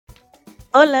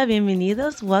Hola,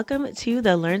 bienvenidos. Welcome to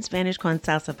the Learn Spanish con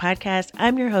Salsa podcast.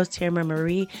 I'm your host, Tamara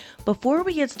Marie. Before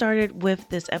we get started with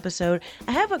this episode,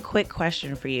 I have a quick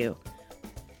question for you.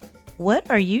 What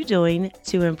are you doing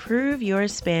to improve your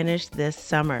Spanish this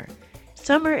summer?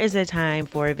 Summer is a time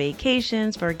for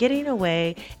vacations, for getting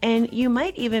away, and you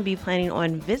might even be planning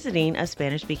on visiting a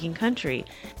Spanish-speaking country.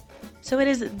 So it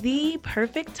is the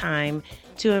perfect time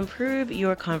to improve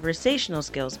your conversational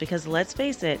skills because let's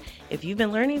face it, if you've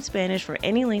been learning Spanish for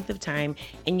any length of time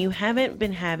and you haven't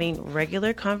been having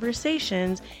regular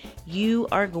conversations, you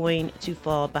are going to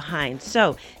fall behind.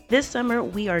 So this summer,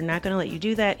 we are not going to let you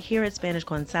do that. Here at Spanish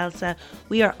con Salsa,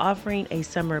 we are offering a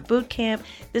summer boot camp.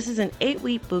 This is an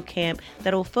 8-week boot camp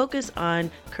that will focus on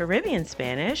Caribbean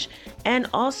Spanish and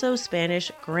also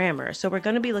Spanish grammar. So we're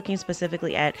going to be looking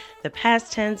specifically at the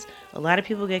past tense. A lot of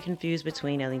people get confused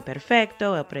between el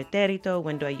imperfecto, el pretérito,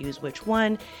 when do I use which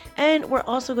one? And we're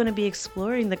also going to be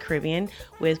exploring the Caribbean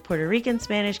with Puerto Rican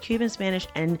Spanish, Cuban Spanish,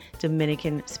 and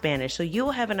Dominican Spanish. So you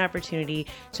will have an opportunity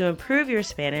to improve your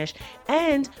Spanish,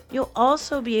 and you'll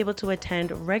also be able to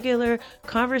attend regular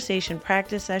conversation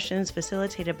practice sessions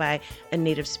facilitated by a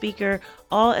native speaker,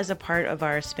 all as a part of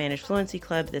our Spanish Fluency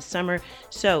Club this summer.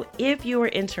 So if you are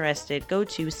interested, go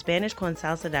to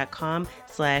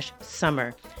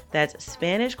SpanishConSalsa.com/summer. That's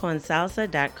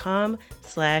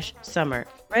SpanishConSalsa.com/summer.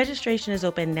 Registration is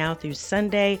open now through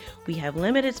Sunday. We have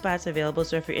limited spots available,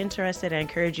 so if you're interested, I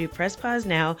encourage you press pause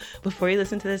now before you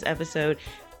listen to this episode.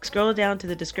 Scroll down to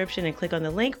the description and click on the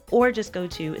link, or just go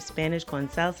to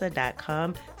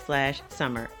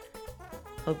SpanishConSalsa.com/summer.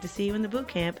 Hope to see you in the boot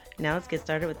camp. Now let's get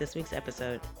started with this week's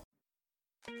episode.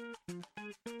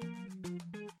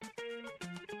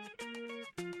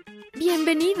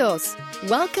 Bienvenidos!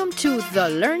 Welcome to the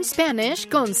Learn Spanish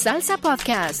con Salsa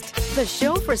podcast, the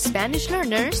show for Spanish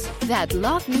learners that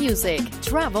love music,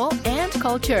 travel, and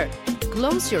culture.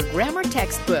 Close your grammar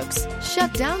textbooks,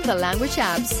 shut down the language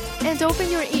apps, and open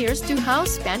your ears to how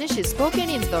Spanish is spoken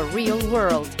in the real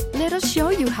world. Let us show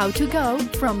you how to go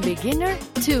from beginner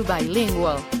to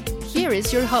bilingual. Here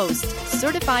is your host,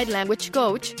 certified language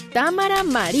coach, Tamara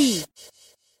Marie.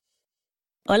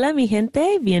 Hola, mi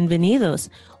gente. Bienvenidos.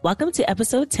 Welcome to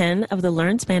episode 10 of the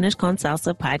Learn Spanish con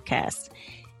Salsa podcast.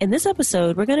 In this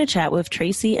episode, we're going to chat with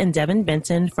Tracey and Devyn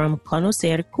Benson from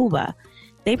Conocer, Cuba.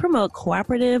 They promote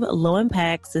cooperative,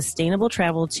 low-impact, sustainable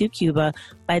travel to Cuba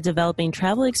by developing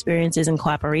travel experiences in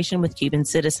cooperation with Cuban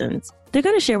citizens. They're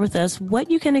going to share with us what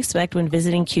you can expect when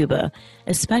visiting Cuba,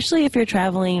 especially if you're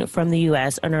traveling from the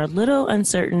U.S. and are a little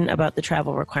uncertain about the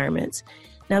travel requirements.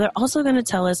 Now, they're also going to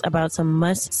tell us about some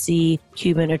must-see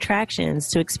Cuban attractions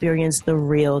to experience the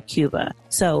real Cuba.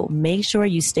 So make sure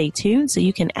you stay tuned so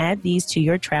you can add these to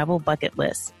your travel bucket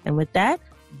list. And with that,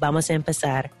 vamos a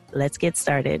empezar. Let's get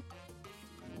started.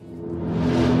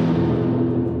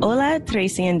 Hola,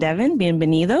 Tracey and Devyn.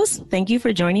 Bienvenidos. Thank you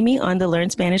for joining me on the Learn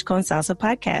Spanish con Salsa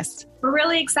podcast. We're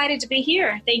really excited to be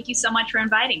here. Thank you so much for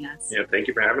inviting us. Yeah, thank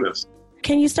you for having us.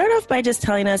 Can you start off by just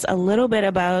telling us a little bit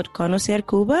about Conocer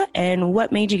Cuba and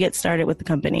what made you get started with the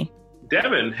company?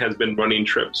 Devyn has been running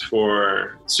trips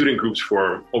for student groups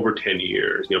for over 10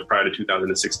 years, prior to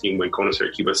 2016 when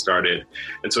Conocer Cuba started.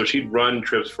 And so she'd run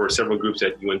trips for several groups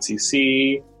at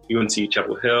UNCC, UNC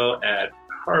Chapel Hill, at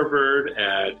Harvard,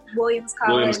 at Williams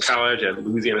College, at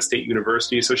Louisiana State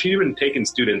University. So she'd even taken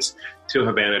students to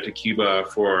Havana, to Cuba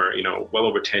for, well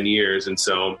over 10 years. And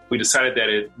so we decided that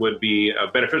it would be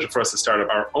beneficial for us to start up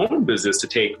our own business to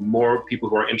take more people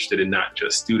who are interested in not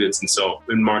just students. And so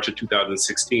in March of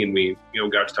 2016, we,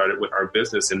 got started with our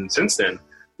business. And since then,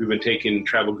 we've been taking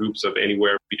travel groups of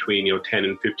anywhere between 10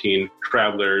 and 15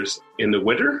 travelers in the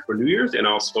winter for New Year's and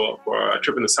also for a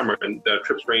trip in the summer. And the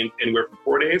trips range anywhere from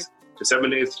 4 days to 7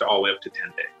 days to all the way up to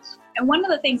 10 days. And one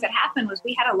of the things that happened was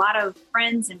we had a lot of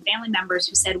friends and family members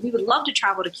who said, we would love to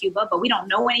travel to Cuba, but we don't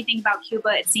know anything about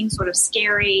Cuba. It seems sort of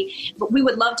scary, but we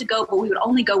would love to go, but we would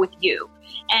only go with you.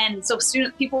 And so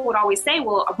people would always say,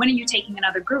 well, when are you taking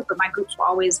another group? But my groups were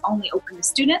always only open to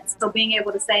students. So being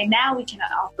able to say, now we can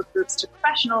offer groups to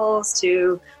professionals,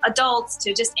 to adults,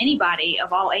 to just anybody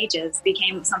of all ages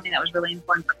became something that was really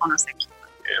important for Conocer.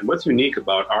 And what's unique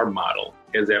about our model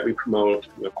is that we promote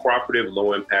cooperative,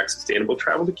 low-impact, sustainable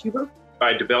travel to Cuba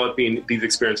by developing these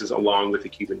experiences along with the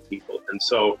Cuban people. And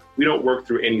so we don't work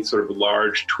through any sort of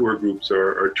large tour groups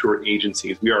or tour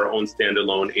agencies. We are our own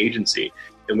standalone agency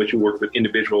in which we work with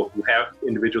individuals who have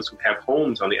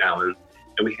homes on the island,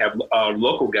 and we have a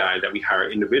local guide that we hire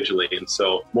individually. And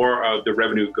so more of the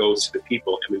revenue goes to the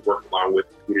people, and we work along with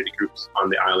community groups on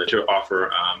the island to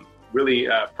offer really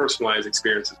personalized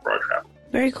experiences for our travelers.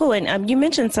 Very cool. And you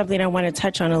mentioned something I want to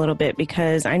touch on a little bit,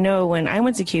 because I know when I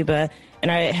went to Cuba and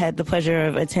I had the pleasure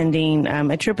of attending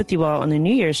a trip with you all on the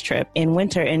New Year's trip in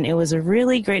winter, and it was a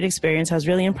really great experience. I was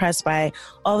really impressed by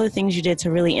all the things you did to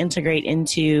really integrate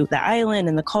into the island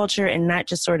and the culture, and not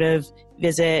just sort of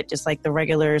visit just like the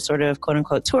regular sort of quote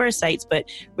unquote tourist sites, but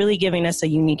really giving us a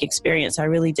unique experience. I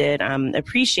really did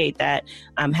appreciate that,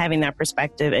 having that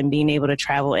perspective and being able to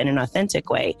travel in an authentic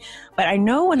way. But I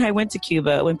know when I went to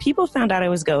Cuba, when people found out I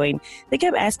was going, they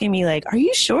kept asking me like, are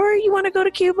you sure you want to go to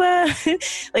Cuba?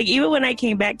 Like even when I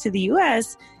came back to the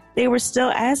US, they were still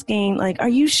asking, like, are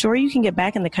you sure you can get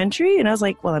back in the country? And I was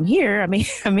like, well, I'm here.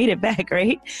 I made it back,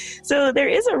 right? So there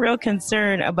is a real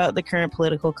concern about the current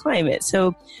political climate.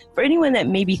 So for anyone that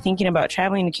may be thinking about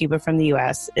traveling to Cuba from the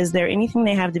U.S., is there anything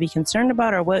they have to be concerned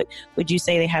about, or what would you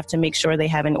say they have to make sure they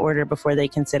have in order before they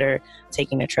consider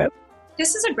taking a trip?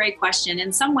 This is a great question.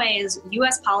 In some ways,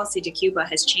 U.S. policy to Cuba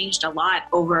has changed a lot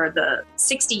over the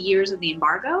 60 years of the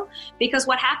embargo, because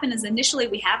what happened is initially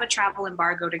we have a travel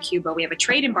embargo to Cuba. We have a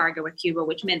trade embargo with Cuba,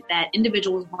 which meant that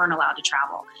individuals weren't allowed to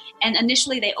travel. And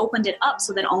initially they opened it up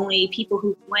so that only people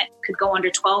who went could go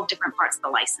under 12 different parts of the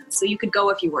license. So you could go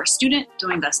if you were a student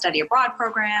doing the study abroad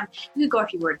program. You could go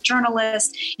if you were a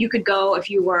journalist. You could go if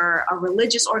you were a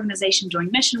religious organization doing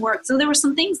mission work. So there were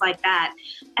some things like that.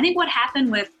 I think what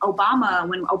happened with Obama,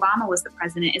 when Obama was the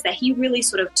president, is that he really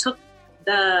sort of took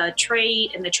the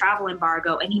trade and the travel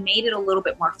embargo and he made it a little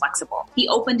bit more flexible. He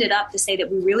opened it up to say that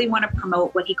we really want to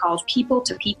promote what he calls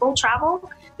people-to-people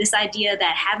travel, this idea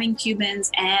that having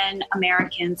Cubans and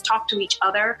Americans talk to each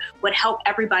other would help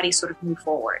everybody sort of move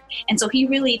forward. And so he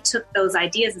really took those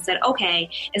ideas and said, okay,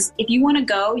 if you want to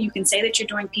go, you can say that you're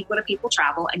doing people-to-people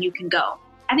travel and you can go.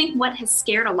 I think what has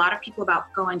scared a lot of people about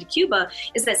going to Cuba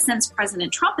is that since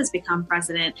President Trump has become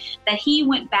president, that he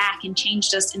went back and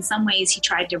changed us. In some ways, he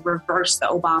tried to reverse the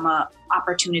Obama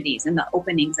opportunities and the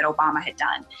openings that Obama had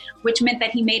done, which meant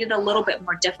that he made it a little bit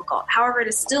more difficult. However, it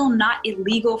is still not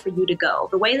illegal for you to go.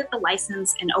 The way that the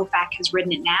license and OFAC has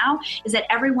written it now is that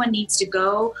everyone needs to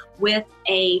go with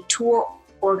a tour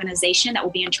organization that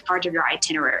will be in charge of your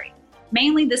itinerary.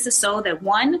 Mainly, this is so that,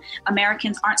 one,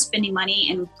 Americans aren't spending money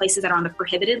in places that are on the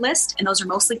prohibited list, and those are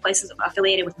mostly places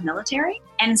affiliated with the military.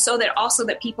 And so that also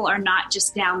that people are not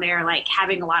just down there like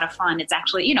having a lot of fun. It's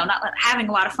actually, not like having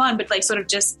a lot of fun, but like sort of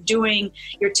just doing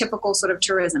your typical sort of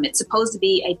tourism. It's supposed to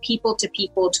be a people to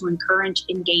people to encourage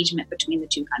engagement between the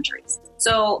two countries.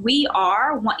 So you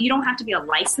don't have to be a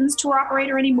licensed tour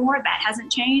operator anymore. That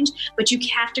hasn't changed, but you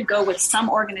have to go with some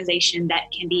organization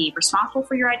that can be responsible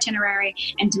for your itinerary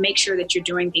and to make sure that you're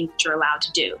doing things that you're allowed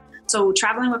to do. So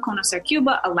traveling with Conocer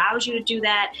Cuba allows you to do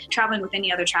that. Traveling with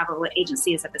any other travel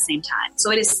agency is at the same time.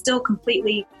 So it is still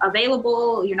completely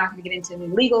available. You're not going to get into any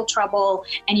legal trouble.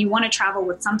 And you want to travel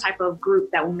with some type of group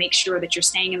that will make sure that you're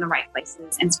staying in the right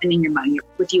places and spending your money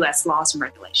with U.S. laws and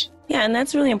regulations. Yeah, and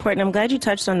that's really important. I'm glad you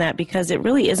touched on that, because it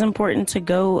really is important to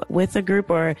go with a group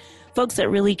or folks that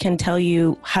really can tell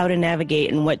you how to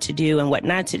navigate and what to do and what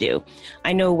not to do.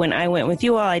 I know when I went with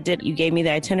you all, you gave me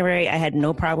the itinerary. I had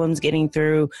no problems getting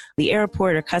through the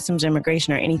airport or customs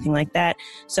immigration or anything like that.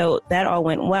 So that all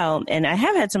went well. And I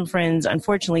have had some friends,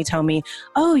 unfortunately, tell me,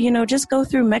 just go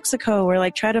through Mexico or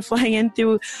like try to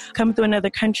come through another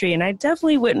country. And I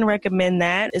definitely wouldn't recommend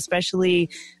that, especially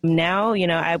now.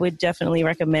 I would definitely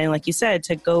recommend, like you said,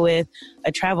 to go with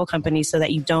a travel company so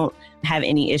that you don't have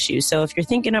any issues. So if you're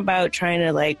thinking about trying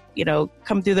to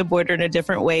come through the border in a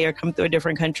different way or come through a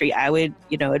different country, I would,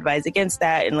 advise against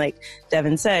that. And like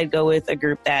Devyn said, go with a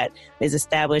group that is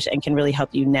established and can really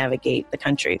help you navigate the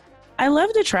country. I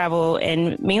love to travel,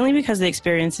 and mainly because of the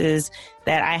experiences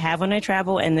that I have when I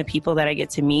travel and the people that I get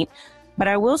to meet. But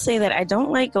I will say that I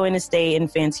don't like going to stay in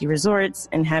fancy resorts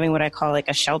and having what I call like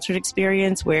a sheltered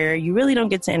experience where you really don't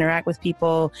get to interact with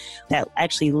people that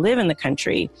actually live in the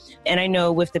country. And I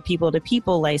know with the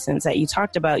people-to-people license that you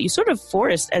talked about, you sort of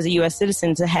forced as a U.S.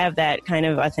 citizen to have that kind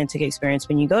of authentic experience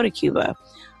when you go to Cuba.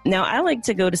 Now, I like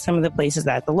to go to some of the places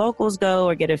that the locals go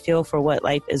or get a feel for what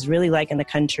life is really like in the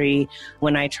country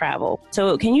when I travel.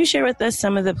 So can you share with us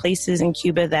some of the places in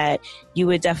Cuba that you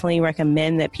would definitely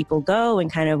recommend that people go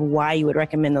and kind of why you would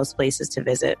recommend those places to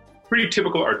visit? Pretty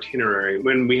typical itinerary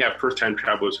when we have first-time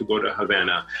travelers who go to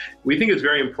Havana. We think it's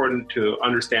very important to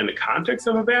understand the context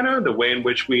of Havana, the way in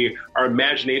which our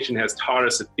imagination has taught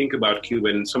us to think about Cuba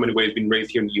in so many ways. Being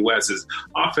raised here in the U.S. is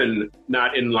often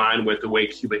not in line with the way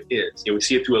Cuba is. We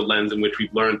see it through a lens in which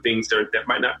we've learned things that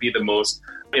might not be the most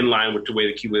in line with the way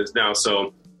that Cuba is now.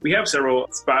 So We have several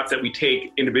spots that we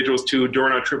take individuals to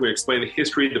during our trip. We explain the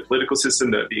history, the political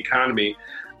system, the economy,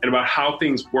 and about how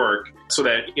things work so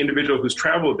that individual who's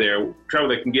traveled there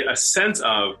can get a sense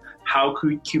of how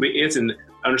Cuba is and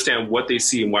understand what they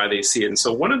see and why they see it. And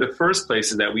so one of the first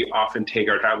places that we often take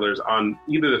our travelers on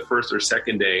either the first or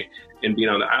second day in being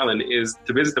on the island is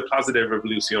to visit the Plaza de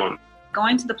Revolucion.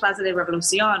 Going to the Plaza de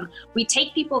Revolucion, we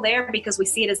take people there because we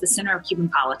see it as the center of Cuban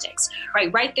politics,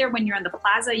 right? Right there, when you're in the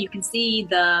plaza, you can see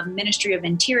the Ministry of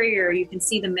Interior, you can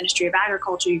see the Ministry of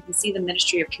Agriculture, you can see the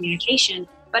Ministry of Communication.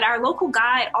 But our local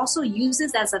guide also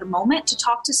uses as a moment to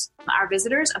talk to our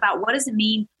visitors about what does it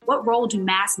mean, what role do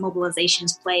mass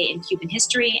mobilizations play in Cuban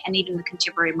history and even the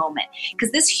contemporary moment?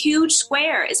 Because this huge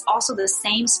square is also the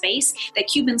same space that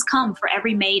Cubans come for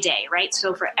every May Day, right?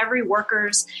 So for every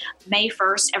workers' May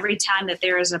 1st, every time that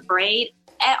there is a parade,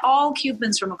 all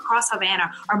Cubans from across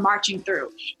Havana are marching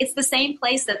through. It's the same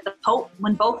place that the Pope,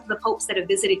 when both of the popes that have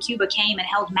visited Cuba came and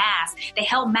held Mass, they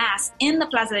held Mass in the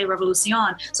Plaza de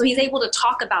Revolucion. So he's able to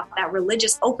talk about that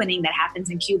religious opening that happens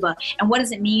in Cuba and what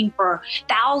does it mean for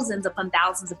thousands upon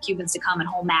thousands of Cubans to come and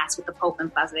hold Mass with the Pope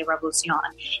in Plaza de Revolucion.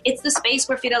 It's the space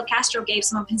where Fidel Castro gave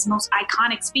some of his most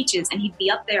iconic speeches, and he'd be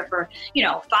up there for,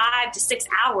 5 to 6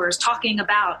 hours talking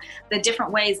about the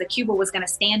different ways that Cuba was going to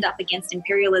stand up against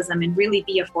imperialism and really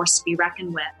be a force to be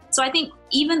reckoned with. So I think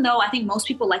even though I think most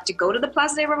people like to go to the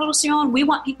Plaza de Revolucion, we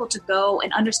want people to go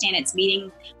and understand its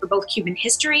meaning for both Cuban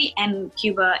history and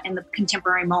Cuba in the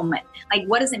contemporary moment. Like,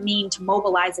 what does it mean to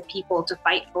mobilize the people to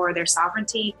fight for their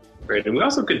sovereignty? Right. And we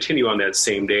also continue on that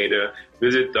same day to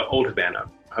visit the Old Havana,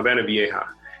 Havana Vieja.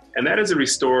 And that is a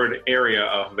restored area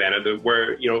of Havana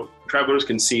where, travelers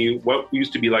can see what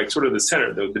used to be like sort of the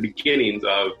center, the beginnings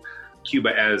of Cuba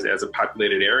as a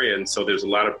populated area. And so there's a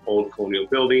lot of old colonial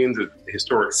buildings,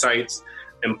 historic sites,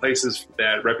 and places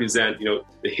that represent,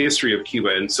 the history of Cuba.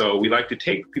 And so we like to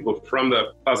take people from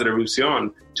the Plaza de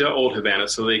Revolucion to Old Havana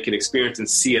so they can experience and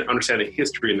see and understand the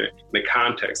history and the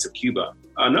context of Cuba.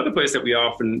 Another place that we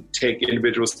often take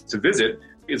individuals to visit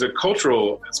is a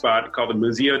cultural spot called the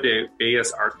Museo de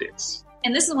Bellas Artes.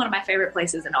 And this is one of my favorite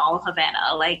places in all of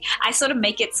Havana. Like, I sort of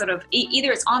make it sort of,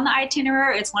 either it's on the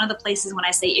itinerary, or it's one of the places when I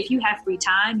say, if you have free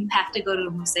time, you have to go to the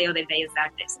Museo de Bellas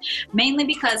Artes. Mainly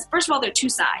because, first of all, there are two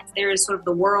sides. There is sort of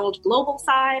the world global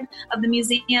side of the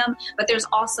museum, but there's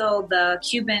also the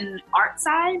Cuban art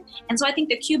side. And so I think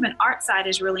the Cuban art side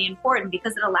is really important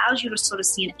because it allows you to sort of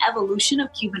see an evolution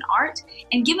of Cuban art.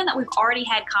 And given that we've already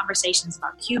had conversations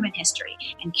about Cuban history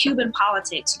and Cuban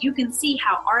politics, you can see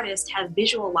how artists have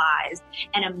visualized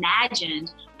and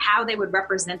imagined how they would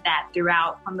represent that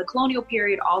throughout from the colonial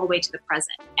period all the way to the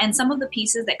present. And some of the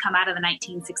pieces that come out of the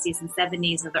 1960s and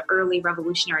 70s of the early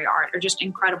revolutionary art are just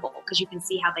incredible because you can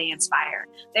see how they inspire.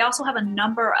 They also have a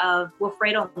number of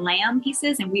Wilfredo Lam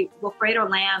pieces, and Wilfredo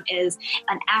Lam is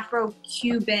an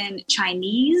Afro-Cuban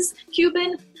Chinese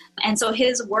Cuban. And so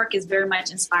his work is very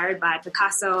much inspired by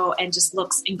Picasso and just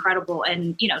looks incredible.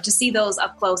 And, to see those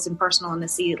up close and personal and to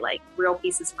see like real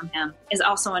pieces from him is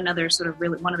also another sort of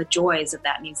really one of the joys of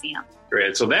that museum.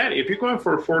 Great. So if you're going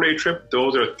for a 4-day trip,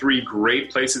 those are 3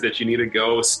 great places that you need to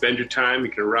go. Spend your time.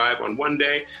 You can arrive on one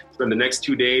day, spend the next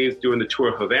 2 days doing the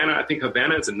tour of Havana. I think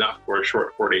Havana is enough for a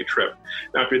short 4-day trip.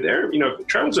 Now, if you're there, if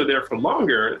travelers are there for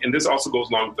longer, and this also goes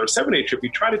along with our 7-day trip,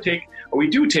 we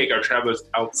do take our travelers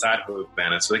outside of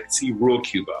Havana so they can see rural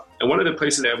Cuba. And one of the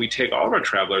places that we take all of our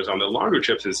travelers on the longer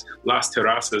trips is Las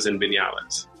Terrazas and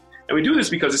Viñales. And we do this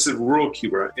because this is rural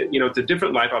Cuba. It's a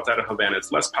different life outside of Havana.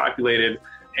 It's less populated,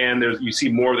 and you see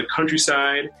more of the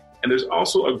countryside. And there's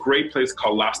also a great place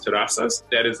called Las Terrazas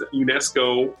that is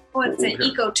UNESCO. Well, it's an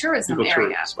ecotourism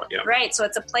area, spot, yeah. Right? So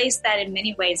it's a place that in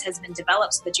many ways has been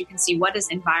developed so that you can see what does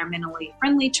environmentally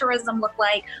friendly tourism look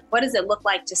like? What does it look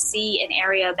like to see an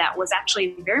area that was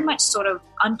actually very much sort of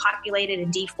unpopulated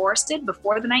and deforested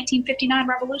before the 1959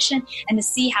 revolution, and to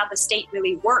see how the state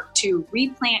really worked to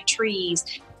replant trees,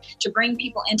 to bring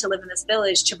people in to live in this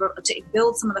village, to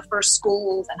build some of the first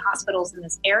schools and hospitals in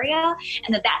this area,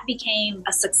 and that became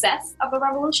a success of the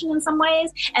revolution in some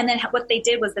ways. And then what they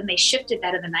did was then they shifted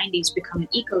that in the 90s to become an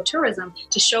ecotourism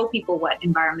to show people what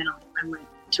environmentally friendly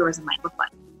tourism might look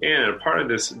like. And part of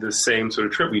this same sort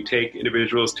of trip, we take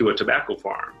individuals to a tobacco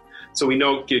farm. So we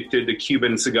know the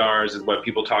Cuban cigars is what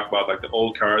people talk about, like the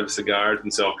old car, the cigars.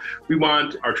 And so we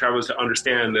want our travelers to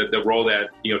understand the role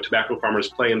that, tobacco farmers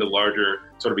play in the larger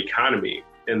sort of economy,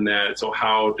 and that so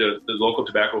how the local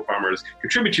tobacco farmers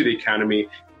contribute to the economy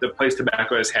the place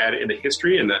tobacco has had in the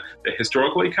history and the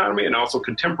historical economy, and also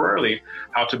contemporarily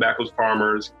how tobacco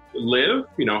farmers live,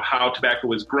 how tobacco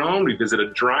was grown. We visit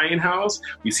a drying house.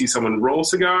 We see someone roll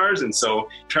cigars. And so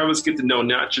travelers get to know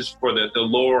not just for the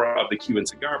lore of the Cuban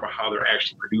cigar, but how they're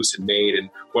actually produced and made and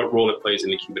what role it plays in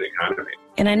the Cuban economy.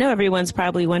 And I know everyone's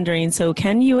probably wondering, so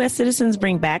can U.S. citizens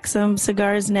bring back some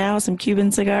cigars now, some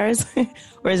Cuban cigars,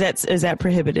 or is that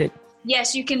prohibited?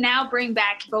 Yes, you can now bring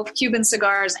back both Cuban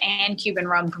cigars and Cuban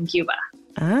rum from Cuba.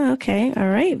 Ah, okay. All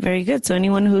right. Very good. So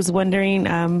anyone who's wondering,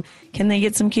 can they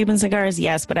get some Cuban cigars?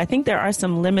 Yes, but I think there are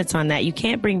some limits on that. You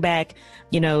can't bring back,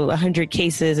 100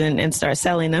 cases and start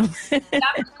selling them.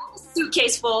 Not a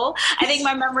suitcase full. I think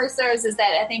my memory serves is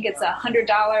that I think it's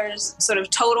 $100 sort of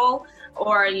total,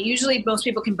 or usually most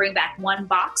people can bring back one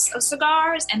box of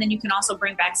cigars, and then you can also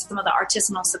bring back some of the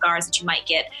artisanal cigars that you might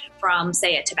get from,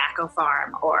 say, a tobacco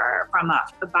farm or from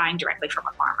buying directly from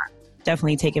a farmer.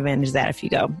 Definitely take advantage of that if you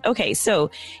go. Okay,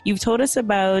 so you've told us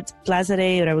about Plaza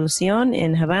de Revolución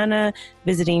in Havana,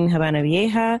 visiting Havana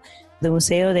Vieja, the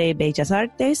Museo de Bellas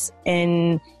Artes,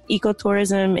 and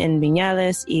ecotourism in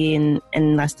Viñales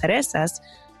and Las Teresas.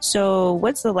 So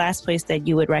what's the last place that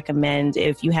you would recommend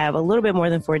if you have a little bit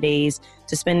more than 4 days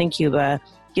to spend in Cuba?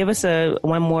 Give us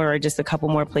one more or just a couple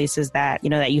more places that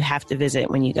you have to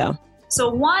visit when you go. So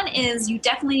one is you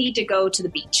definitely need to go to the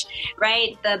beach,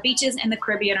 right? The beaches in the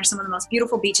Caribbean are some of the most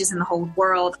beautiful beaches in the whole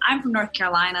world. I'm from North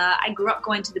Carolina. I grew up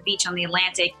going to the beach on the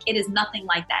Atlantic. It is nothing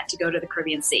like that to go to the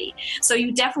Caribbean Sea. So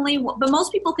you definitely, but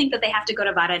most people think that they have to go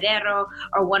to Varadero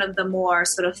or one of the more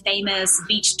sort of famous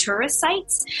beach tourist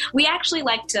sites. We actually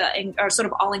or sort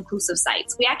of all-inclusive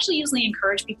sites. We actually usually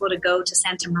encourage people to go to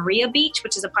Santa Maria Beach,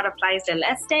 which is a part of Playas del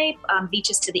Este,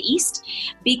 beaches to the east,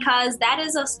 because that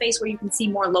is a space where you can see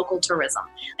more local tourism.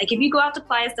 Like if you go out to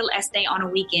Playas del Este on a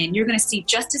weekend, you're going to see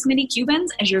just as many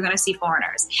Cubans as you're going to see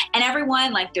foreigners. And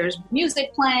everyone, there's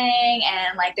music playing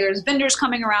and there's vendors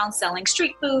coming around selling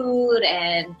street food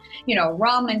and,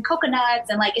 rum and coconuts.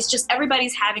 And it's just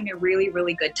everybody's having a really,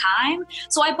 really good time.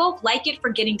 So I both like it for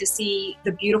getting to see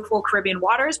the beautiful Caribbean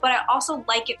waters, but I also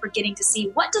like it for getting to see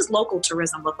what does local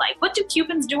tourism look like? What do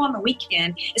Cubans do on the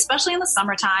weekend, especially in the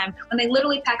summertime when they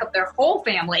literally pack up their whole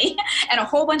family and a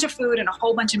whole bunch of food and a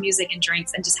whole bunch of music and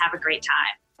drinks and just have a great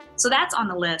time. So that's on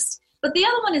the list. But the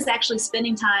other one is actually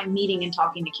spending time meeting and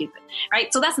talking to Cubans,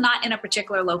 right? So that's not in a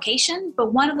particular location,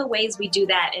 but one of the ways we do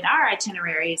that in our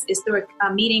itineraries is through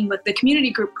a meeting with the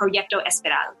community group Proyecto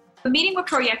Esperal. The meeting with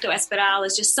Proyecto Esperal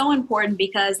is just so important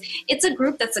because it's a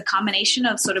group that's a combination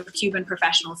of sort of Cuban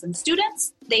professionals and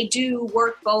students. They do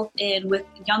work both with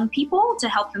young people to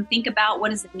help them think about what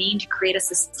does it mean to create a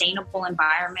sustainable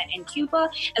environment in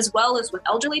Cuba, as well as with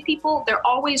elderly people. They're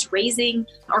always raising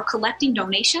or collecting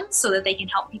donations so that they can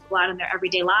help people out in their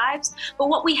everyday lives. But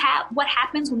what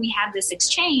happens when we have this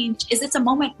exchange is it's a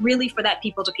moment really for that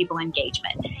people-to-people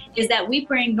engagement, is that we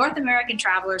bring North American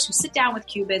travelers who sit down with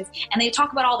Cubans and they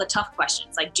talk about all the tough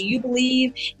questions, like, do you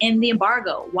believe in the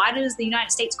embargo? Why does the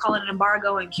United States call it an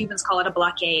embargo and Cubans call it a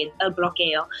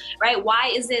bloqueo, right?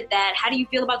 Why is it that, how do you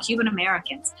feel about Cuban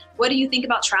Americans? What do you think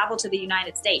about travel to the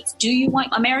United States? Do you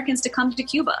want Americans to come to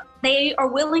Cuba? They are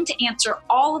willing to answer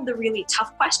all of the really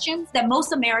tough questions that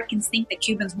most Americans think that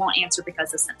Cubans won't answer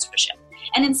because of censorship.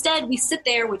 And instead, we sit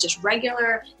there with just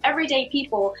regular, everyday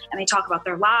people, and they talk about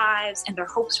their lives and their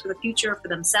hopes for the future, for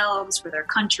themselves, for their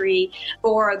country,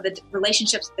 for the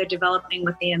relationships that they're developing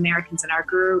with the Americans in our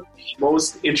group.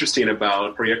 Most interesting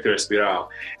about Proyecto Esperal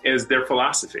is their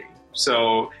philosophy.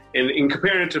 So in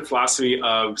comparing it to philosophy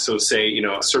of,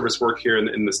 service work here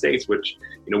in the States, which,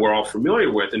 we're all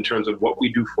familiar with in terms of what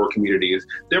we do for communities,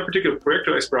 their particular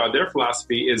Proyecto Esperal, their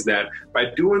philosophy is that by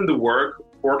doing the work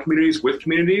for communities, with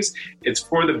communities, it's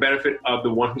for the benefit of the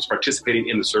one who's participating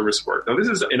in the service work. Now, this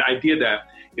is an idea that,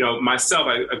 myself,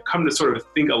 I've come to sort of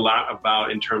think a lot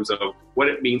about in terms of what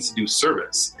it means to do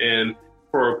service. And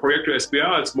for Proyecto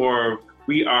Esperal, it's more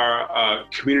we are a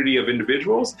community of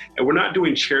individuals, and we're not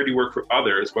doing charity work for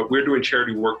others, but we're doing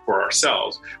charity work for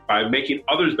ourselves. By making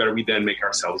others better, we then make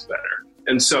ourselves better.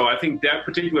 And so I think that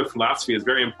particular philosophy is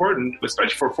very important,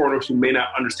 especially for foreigners who may not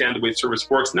understand the way service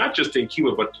works, not just in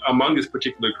Cuba, but among this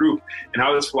particular group, and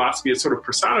how this philosophy is sort of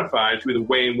personified through the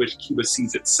way in which Cuba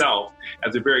sees itself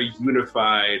as a very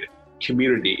unified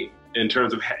community in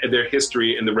terms of their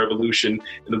history and the revolution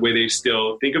and the way they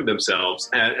still think of themselves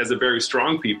as a very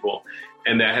strong people,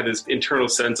 and that have this internal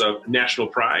sense of national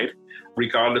pride,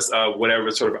 regardless of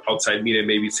whatever sort of outside media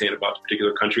may be saying about the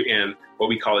particular country and what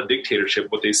we call a dictatorship,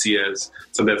 what they see as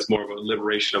something that's more of a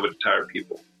liberation of an entire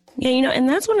people. Yeah, and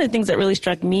that's one of the things that really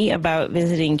struck me about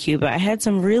visiting Cuba. I had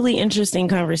some really interesting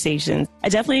conversations. I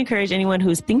definitely encourage anyone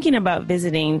who's thinking about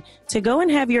visiting to go and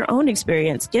have your own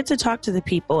experience, get to talk to the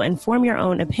people and form your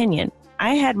own opinion.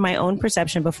 I had my own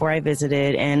perception before I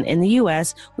visited, and in the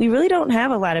U.S., we really don't have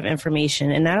a lot of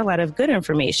information and not a lot of good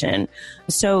information.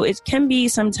 So it can be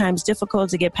sometimes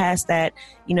difficult to get past that,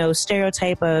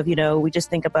 stereotype of, we just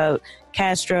think about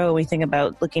Castro, we think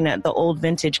about looking at the old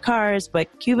vintage cars, but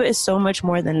Cuba is so much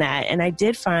more than that. And I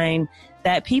did find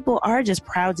that people are just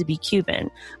proud to be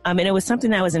Cuban. And it was something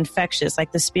that was infectious,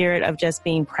 like the spirit of just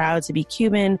being proud to be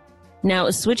Cuban.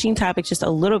 Now, switching topics just a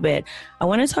little bit, I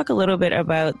want to talk a little bit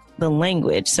about the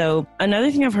language. So another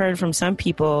thing I've heard from some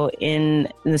people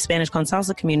in the Spanish con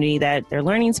salsa community that they're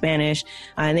learning Spanish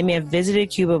and they may have visited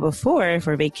Cuba before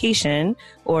for vacation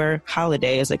or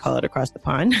holiday, as they call it across the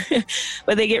pond,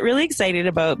 but they get really excited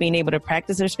about being able to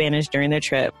practice their Spanish during their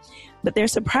trip. But they're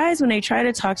surprised when they try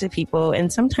to talk to people,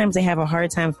 and sometimes they have a hard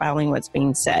time following what's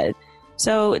being said.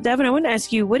 So, Devyn, I want to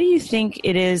ask you, what do you think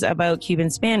it is about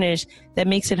Cuban Spanish that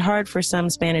makes it hard for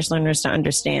some Spanish learners to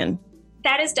understand?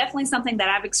 That is definitely something that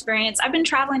I've experienced. I've been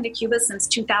traveling to Cuba since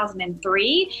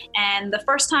 2003, and the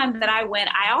first time that I went,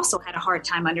 I also had a hard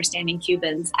time understanding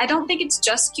Cubans. I don't think it's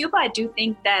just Cuba. I do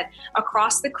think that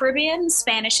across the Caribbean,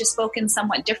 Spanish is spoken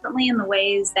somewhat differently in the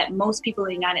ways that most people in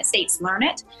the United States learn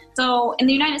it. So in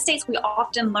the United States, we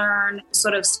often learn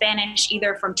sort of Spanish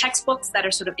either from textbooks that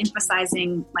are sort of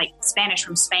emphasizing like Spanish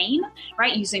from Spain,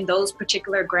 right? Using those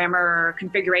particular grammar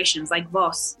configurations like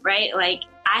vos, right? Like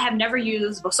I have never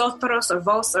used vosotros or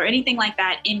vos or anything like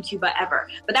that in Cuba ever.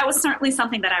 But that was certainly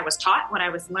something that I was taught when I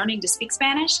was learning to speak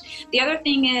Spanish. The other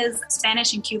thing is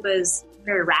Spanish in Cuba is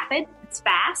very rapid. It's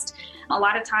fast. A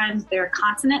lot of times there are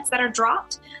consonants that are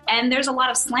dropped, and there's a lot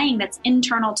of slang that's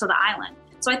internal to the island.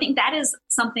 So I think that is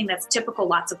something that's typical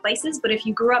lots of places. But if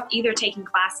you grew up either taking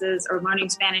classes or learning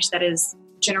Spanish that is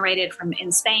generated from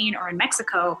in Spain or in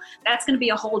Mexico, that's going to be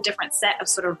a whole different set of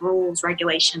sort of rules,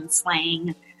 regulations,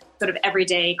 slang, sort of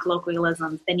everyday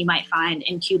colloquialisms than you might find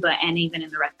in Cuba and even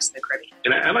in the rest of the Caribbean.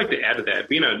 And I'd like to add to that,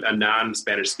 being a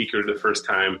non-Spanish speaker the first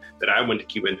time that I went to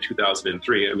Cuba in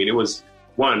 2003, I mean, it was,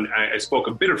 one, I spoke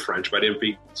a bit of French, but I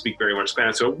didn't speak very much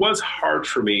Spanish, so it was hard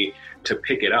for me to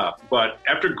pick it up. But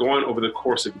after going over the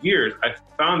course of years, I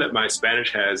found that my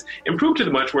Spanish has improved to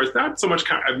the much where it's not so much,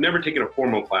 I've never taken a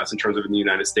formal class in terms of in the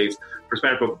United States for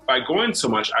Spanish, but by going so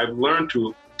much, I've learned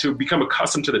to become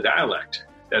accustomed to the dialect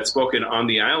that's spoken on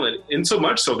the island, and so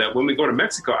much so that when we go to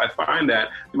Mexico, I find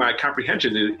that my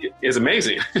comprehension is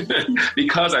amazing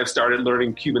because I've started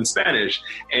learning Cuban Spanish.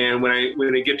 And when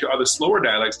I get to other slower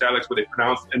dialects where they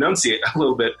enunciate a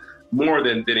little bit more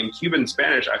than in Cuban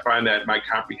Spanish, I find that my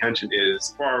comprehension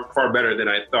is far, far better than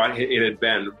I thought it had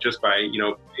been just by,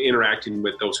 interacting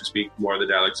with those who speak more of the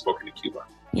dialects spoken in Cuba.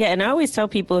 Yeah, and I always tell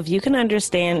people, if you can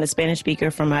understand a Spanish speaker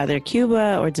from either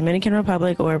Cuba or Dominican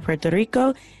Republic or Puerto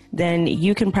Rico, then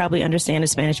you can probably understand a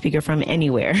Spanish speaker from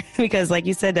anywhere. Because like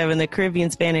you said, Devyn, the Caribbean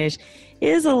Spanish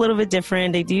is a little bit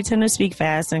different. They do tend to speak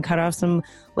fast and cut off some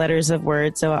letters of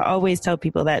words. So I always tell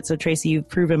people that. So Tracey, you've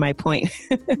proven my point.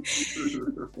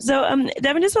 So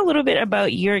Devyn, just a little bit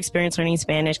about your experience learning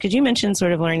Spanish, because you mentioned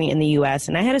sort of learning in the U.S.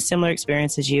 And I had a similar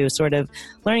experience as you, sort of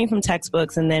learning from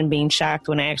textbooks and then being shocked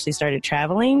when I actually started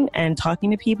traveling and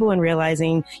talking to people and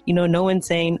realizing, no one's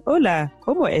saying, hola,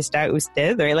 ¿cómo está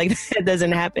usted? Right? Like that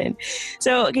doesn't happen.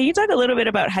 So can you talk a little bit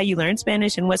about how you learned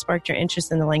Spanish and what sparked your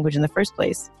interest in the language in the first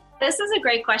place? This is a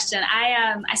great question.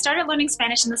 I started learning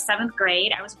Spanish in the 7th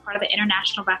grade. I was a part of the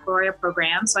International Baccalaureate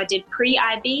program. So I did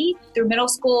pre-IB through middle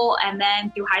school and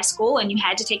then through high school. And you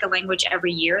had to take a language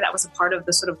every year. That was a part of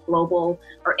the sort of global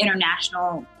or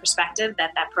international perspective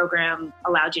that program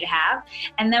allowed you to have.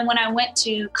 And then when I went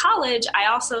to college, I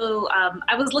also,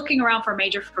 I was looking around for a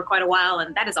major for quite a while.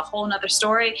 And that is a whole nother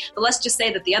story. But let's just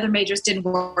say that the other majors didn't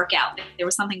work out. There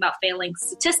was something about failing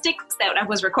statistics that I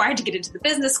was required to get into the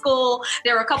business school.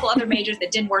 There were a couple other majors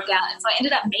that didn't work out. And so I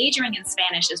ended up majoring in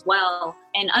Spanish as well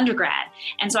in undergrad.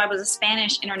 And so I was a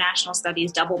Spanish International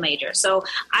Studies double major. So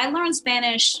I learned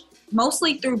Spanish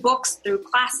mostly through books, through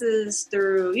classes,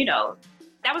 through,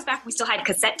 that was back when we still had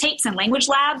cassette tapes and language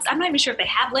labs. I'm not even sure if they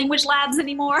have language labs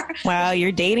anymore. Wow,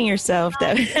 you're dating yourself,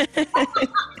 though. You go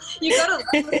to the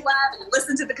language lab and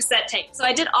listen to the cassette tape. So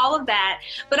I did all of that,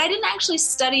 but I didn't actually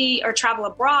study or travel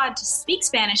abroad to speak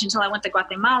Spanish until I went to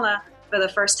Guatemala for the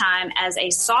first time as a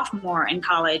sophomore in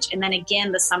college, and then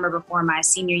again the summer before my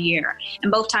senior year.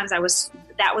 And both times that was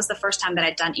the first time that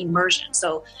I'd done immersion.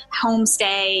 So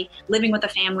homestay, living with a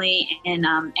family in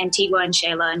Antigua and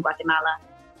Xela in Guatemala.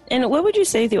 And what would you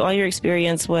say through all your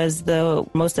experience was the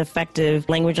most effective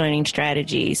language learning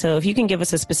strategy? So if you can give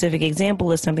us a specific example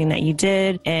of something that you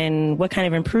did and what kind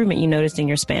of improvement you noticed in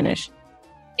your Spanish.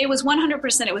 It was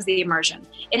 100%, it was the immersion.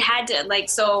 It had to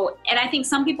and I think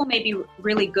some people may be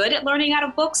really good at learning out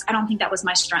of books. I don't think that was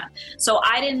my strength. So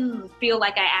I didn't feel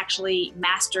like I actually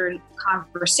mastered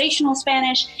conversational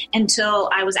Spanish until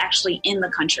I was actually in the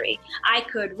country. I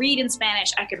could read in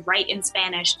Spanish, I could write in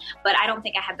Spanish, but I don't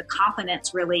think I had the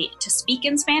confidence really to speak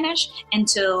in Spanish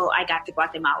until I got to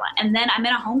Guatemala. And then I'm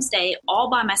in a homestay all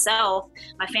by myself.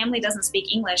 My family doesn't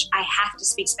speak English. I have to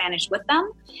speak Spanish with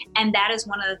them. And that is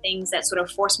one of the things that sort of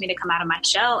forced me to come out of my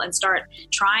shell and start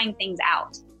trying things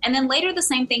out. And then later, the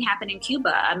same thing happened in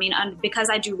Cuba. I mean, because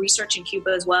I do research in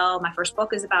Cuba as well, my first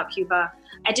book is about Cuba,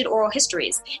 I did oral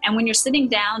histories. And when you're sitting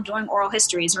down doing oral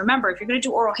histories, remember, if you're going to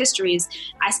do oral histories,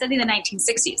 I studied the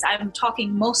 1960s. I'm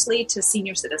talking mostly to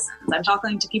senior citizens. I'm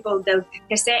talking to people de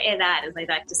tercera edad, as they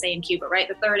like to say in Cuba, right?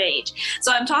 The third age.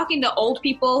 So I'm talking to old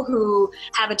people who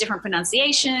have a different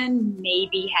pronunciation,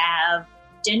 maybe have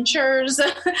dentures,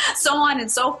 so on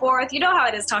and so forth. You know how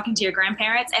it is talking to your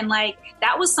grandparents. And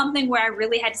that was something where I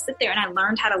really had to sit there and I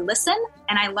learned how to listen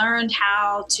and I learned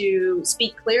how to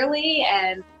speak clearly,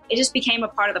 and it just became a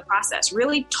part of the process,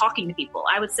 really talking to people.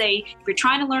 I would say if you're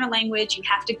trying to learn a language, you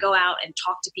have to go out and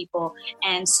talk to people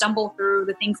and stumble through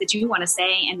the things that you want to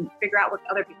say and figure out what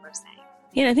other people are saying.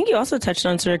 Yeah, I think you also touched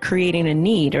on sort of creating a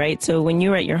need, right? So when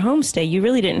you were at your homestay, you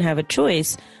really didn't have a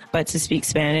choice but to speak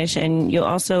Spanish. And you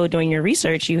also, doing your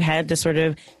research, you had to sort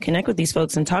of connect with these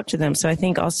folks and talk to them. So I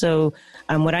think also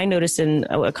what I noticed in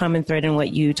a common thread in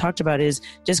what you talked about is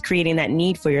just creating that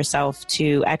need for yourself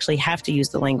to actually have to use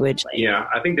the language. Yeah,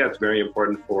 I think that's very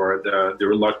important for the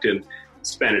reluctant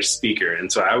Spanish speaker.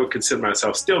 And so I would consider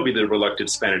myself still be the reluctant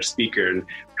Spanish speaker. And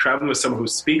traveling with someone who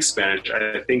speaks Spanish,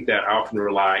 I think that I often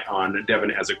rely on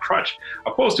Devyn as a crutch,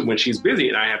 opposed to when she's busy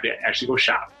and I have to actually go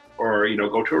shop or,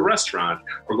 go to a restaurant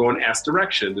or go and ask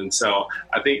directions. And so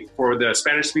I think for the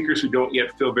Spanish speakers who don't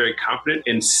yet feel very confident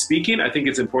in speaking, I think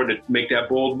it's important to make that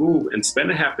bold move and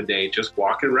spend a half a day just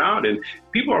walking around. And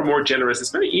people are more generous,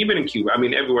 especially even in Cuba. I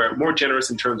mean, everywhere, more generous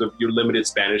in terms of your limited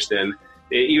Spanish than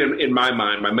even in my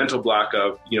mind, my mental block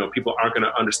of, people aren't going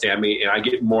to understand me, and I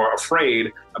get more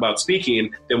afraid about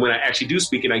speaking than when I actually do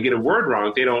speak and I get a word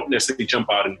wrong, they don't necessarily jump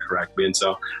out and correct me. And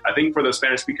so I think for those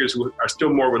Spanish speakers who are still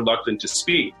more reluctant to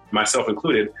speak, myself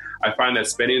included, I find that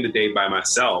spending the day by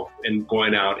myself and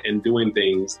going out and doing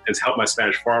things has helped my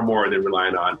Spanish far more than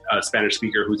relying on a Spanish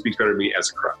speaker who speaks better than me as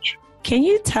a crutch. Can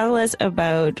you tell us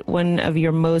about one of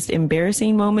your most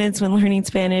embarrassing moments when learning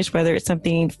Spanish, whether it's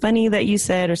something funny that you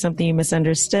said or something you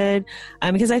misunderstood?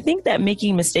 Because I think that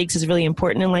making mistakes is really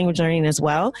important in language learning as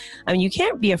well. I mean, you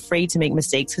can't be afraid to make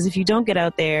mistakes, because if you don't get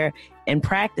out there and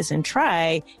practice and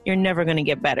try, you're never going to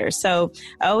get better. So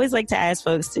I always like to ask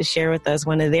folks to share with us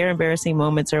one of their embarrassing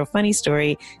moments or a funny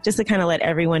story, just to kind of let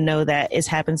everyone know that it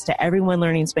happens to everyone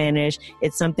learning Spanish.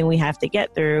 It's something we have to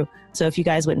get through. So if you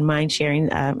guys wouldn't mind sharing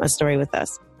a story with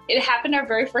us. It happened our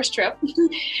very first trip,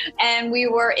 and we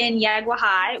were in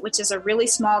Yaguajay, which is a really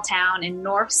small town in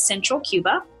north central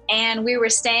Cuba. And we were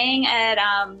staying at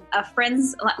a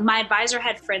friend's, my advisor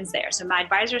had friends there. So my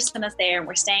advisor sent us there, and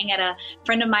we're staying at a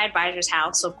friend of my advisor's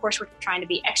house. So of course we're trying to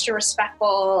be extra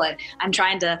respectful, and I'm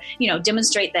trying to,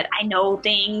 demonstrate that I know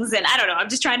things, and I don't know, I'm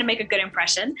just trying to make a good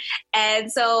impression.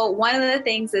 And so one of the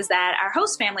things is that our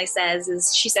host family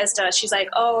she says to us, she's like,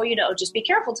 oh, just be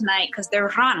careful tonight because they're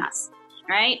ranas.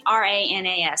 Right?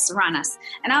 R-A-N-A-S, ranas.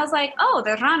 And I was like, oh,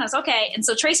 they're ranas. Okay. And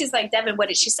so Tracey's like, Devyn, what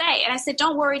did she say? And I said,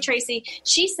 don't worry, Tracey.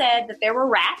 She said that there were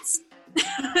rats.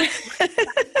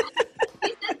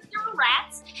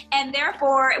 Rats, and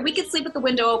therefore we could sleep with the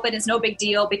window open. It's no big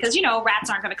deal because, rats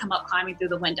aren't going to come up climbing through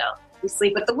the window. We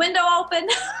sleep with the window open.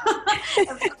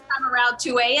 Sometime around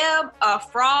 2 a.m., a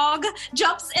frog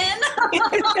jumps in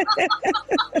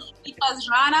because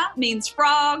rana means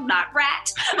frog, not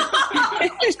rat.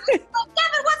 Like,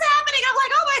 Devyn, what's happening? I'm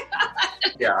like, oh my God.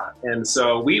 Yeah, and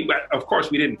so of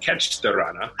course, we didn't catch the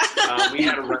rana. We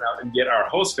had to run out and get our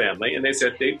host family, and they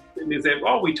said,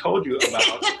 oh, we told you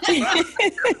about.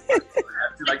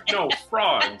 Like, no,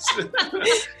 frogs.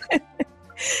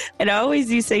 And I always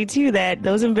do say, too, that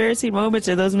those embarrassing moments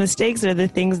or those mistakes are the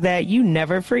things that you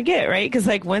never forget, right? Because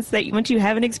once you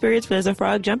have an experience where there's a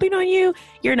frog jumping on you,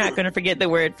 you're not going to forget the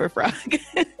word for frog.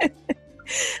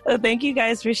 Well, thank you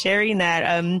guys for sharing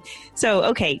that.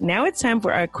 Okay, now it's time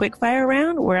for our quick fire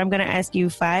round where I'm going to ask you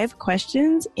 5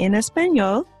 questions in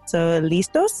español. So,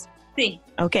 ¿listos? Sí.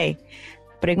 Okay.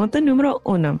 Pregunta número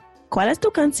 1. ¿Cuál es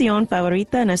tu canción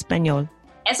favorita en español?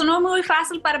 Eso no es muy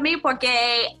fácil para mí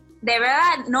porque De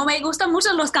verdad, no me gustan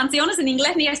mucho las canciones en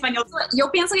inglés ni en español.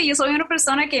 Yo pienso que yo soy una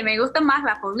persona que me gusta más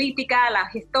la política, la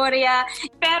historia,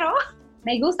 pero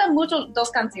me gustan mucho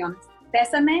dos canciones.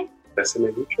 Bésame.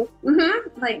 Bésame mucho.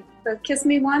 Like the Kiss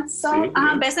Me Once song. Sí,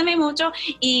 Bésame mucho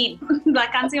y la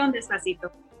canción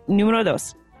Despacito. Número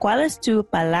 2. ¿Cuál es tu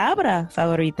palabra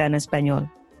favorita en español?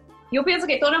 Yo pienso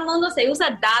que todo el mundo se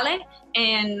usa dale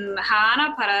en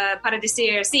Havana para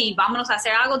decir, sí, vámonos a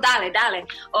hacer algo, dale.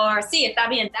 O sí, está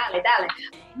bien, dale.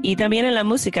 Y también en la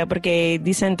música, porque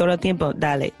dicen todo el tiempo,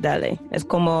 dale. Es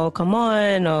como, come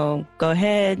on, o go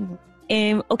ahead.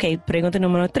 Ok, pregunta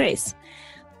número 3.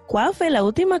 ¿Cuál fue la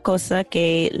última cosa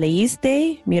que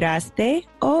leíste, miraste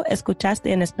o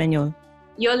escuchaste en español?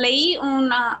 Yo leí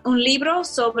un libro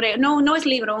sobre, no es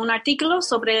libro, un artículo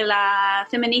sobre el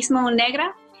feminismo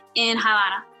negra en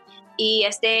Havana. Y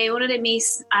es de una de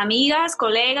mis amigas,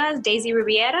 colegas, Daisy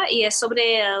Riviera, y es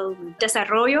sobre el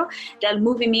desarrollo del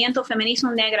movimiento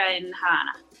feminismo negra en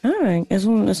Havana. Es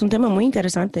un tema muy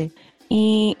interesante.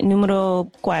 Y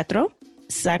número 4,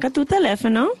 saca tu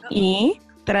teléfono y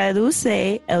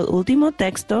traduce el último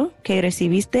texto que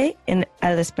recibiste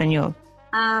al español.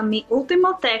 Mi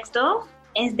último texto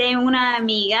es de una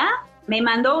amiga. Me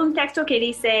mandó un texto que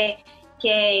dice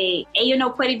que ella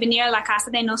no puede venir a la casa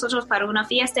de nosotros para una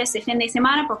fiesta este fin de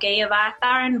semana porque ella va a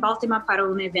estar en Baltimore para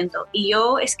un evento. Y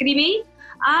yo escribí,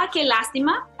 qué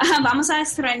lástima, vamos a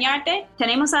extrañarte,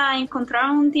 tenemos a encontrar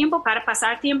un tiempo para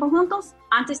pasar tiempo juntos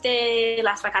antes de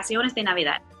las vacaciones de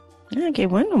Navidad. Qué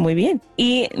bueno, muy bien.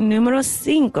 Y número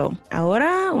 5,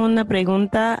 ahora una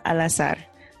pregunta al azar.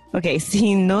 Ok,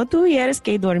 si no tuvieras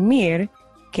que dormir,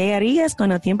 ¿qué harías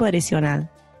con el tiempo adicional?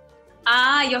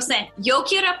 Yo sé. Yo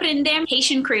quiero aprender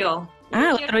Haitian Creole.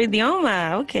 Otro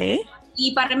idioma, ok.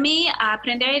 Y para mí,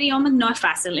 aprender idiomas no es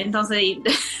fácil. Entonces,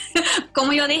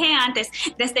 como yo dije antes,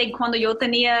 desde cuando yo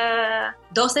tenía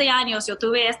 12 años, yo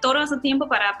tuve todo ese tiempo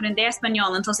para aprender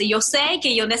español. Entonces, yo sé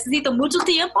que yo necesito mucho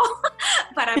tiempo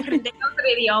para aprender otro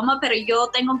idioma, pero yo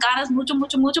tengo ganas mucho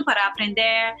para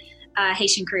aprender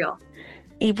Haitian Creole.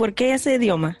 ¿Y por qué ese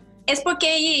idioma? Es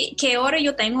porque que ahora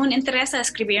yo tengo un interés en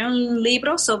escribir un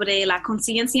libro sobre la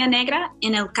conciencia negra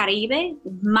en el Caribe,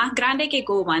 más grande que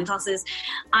Cuba. Entonces,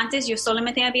 antes yo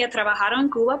solamente había trabajado en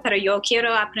Cuba, pero yo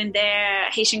quiero aprender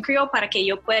Haitian Creole para que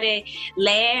yo pueda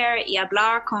leer y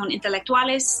hablar con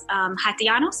intelectuales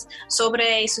haitianos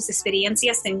sobre sus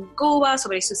experiencias en Cuba,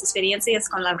 sobre sus experiencias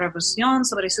con la revolución,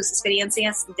 sobre sus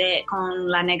experiencias con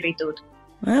la negritud.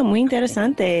 Muy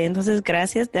interesante. Entonces,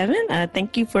 gracias, Devyn.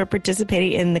 Thank you for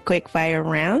participating in the quick fire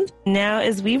round. Now,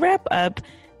 as we wrap up,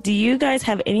 do you guys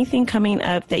have anything coming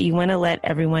up that you want to let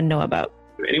everyone know about?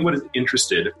 If anyone is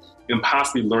interested in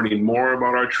possibly learning more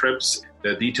about our trips,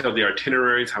 the detail of the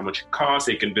itineraries, how much it costs,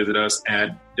 they can visit us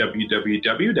at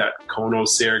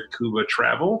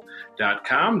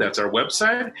www.conocercubatravel.com. That's our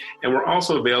website. And we're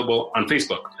also available on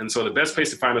Facebook. And so the best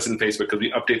place to find us in Facebook, because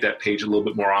we update that page a little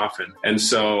bit more often. And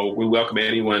so we welcome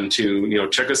anyone to,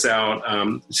 check us out,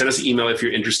 send us an email if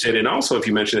you're interested. And also, if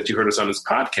you mention that you heard us on this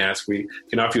podcast, we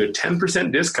can offer you a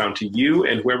 10% discount to you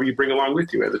and whoever you bring along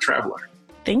with you as a traveler.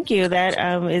 Thank you. That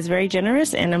is very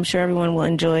generous, and I'm sure everyone will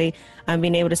enjoy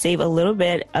being able to save a little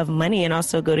bit of money and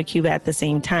also go to Cuba at the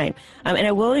same time. And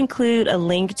I will include a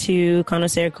link to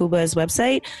Conocer Cuba's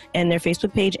website and their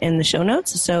Facebook page in the show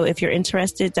notes. So if you're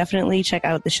interested, definitely check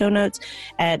out the show notes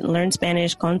at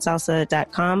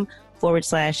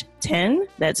learnspanishconsalsa.com/10.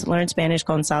 That's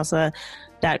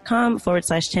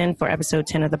learnspanishconsalsa.com/10 for episode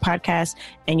 10 of the podcast.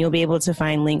 And you'll be able to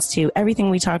find links to everything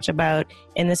we talked about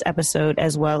in this episode,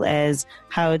 as well as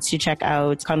how to check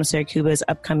out Conocer Cuba's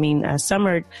upcoming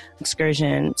summer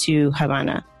excursion to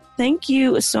Havana. Thank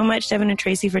you so much, Devyn and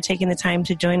Tracey, for taking the time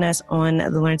to join us on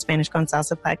the Learn Spanish con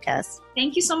Salsa podcast.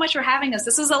 Thank you so much for having us.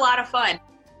 This was a lot of fun.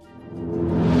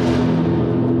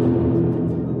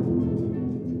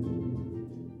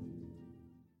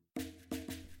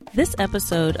 This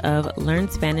episode of Learn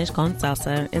Spanish con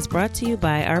Salsa is brought to you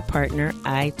by our partner,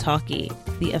 italki,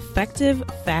 the effective,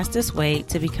 fastest way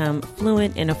to become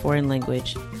fluent in a foreign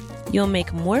language. You'll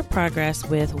make more progress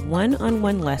with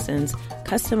one-on-one lessons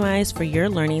customized for your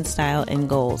learning style and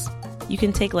goals. You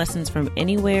can take lessons from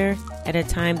anywhere at a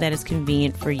time that is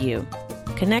convenient for you.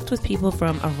 Connect with people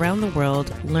from around the world,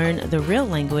 learn the real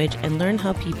language, and learn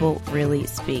how people really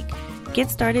speak. Get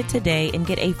started today and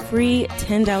get a free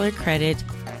 $10 credit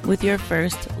with your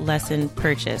first lesson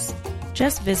purchase.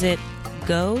 Just visit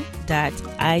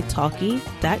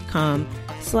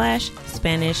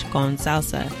go.italki.com/Spanish con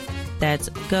salsa. That's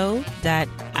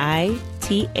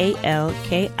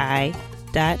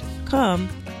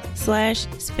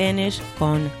go.italki.com/Spanish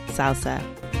con salsa.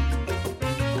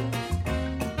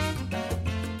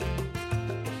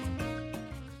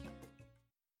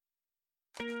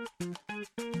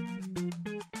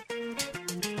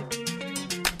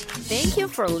 Thank you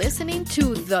for listening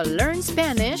to the Learn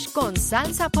Spanish con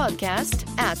Salsa podcast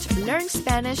at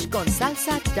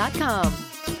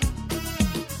learnspanishconsalsa.com.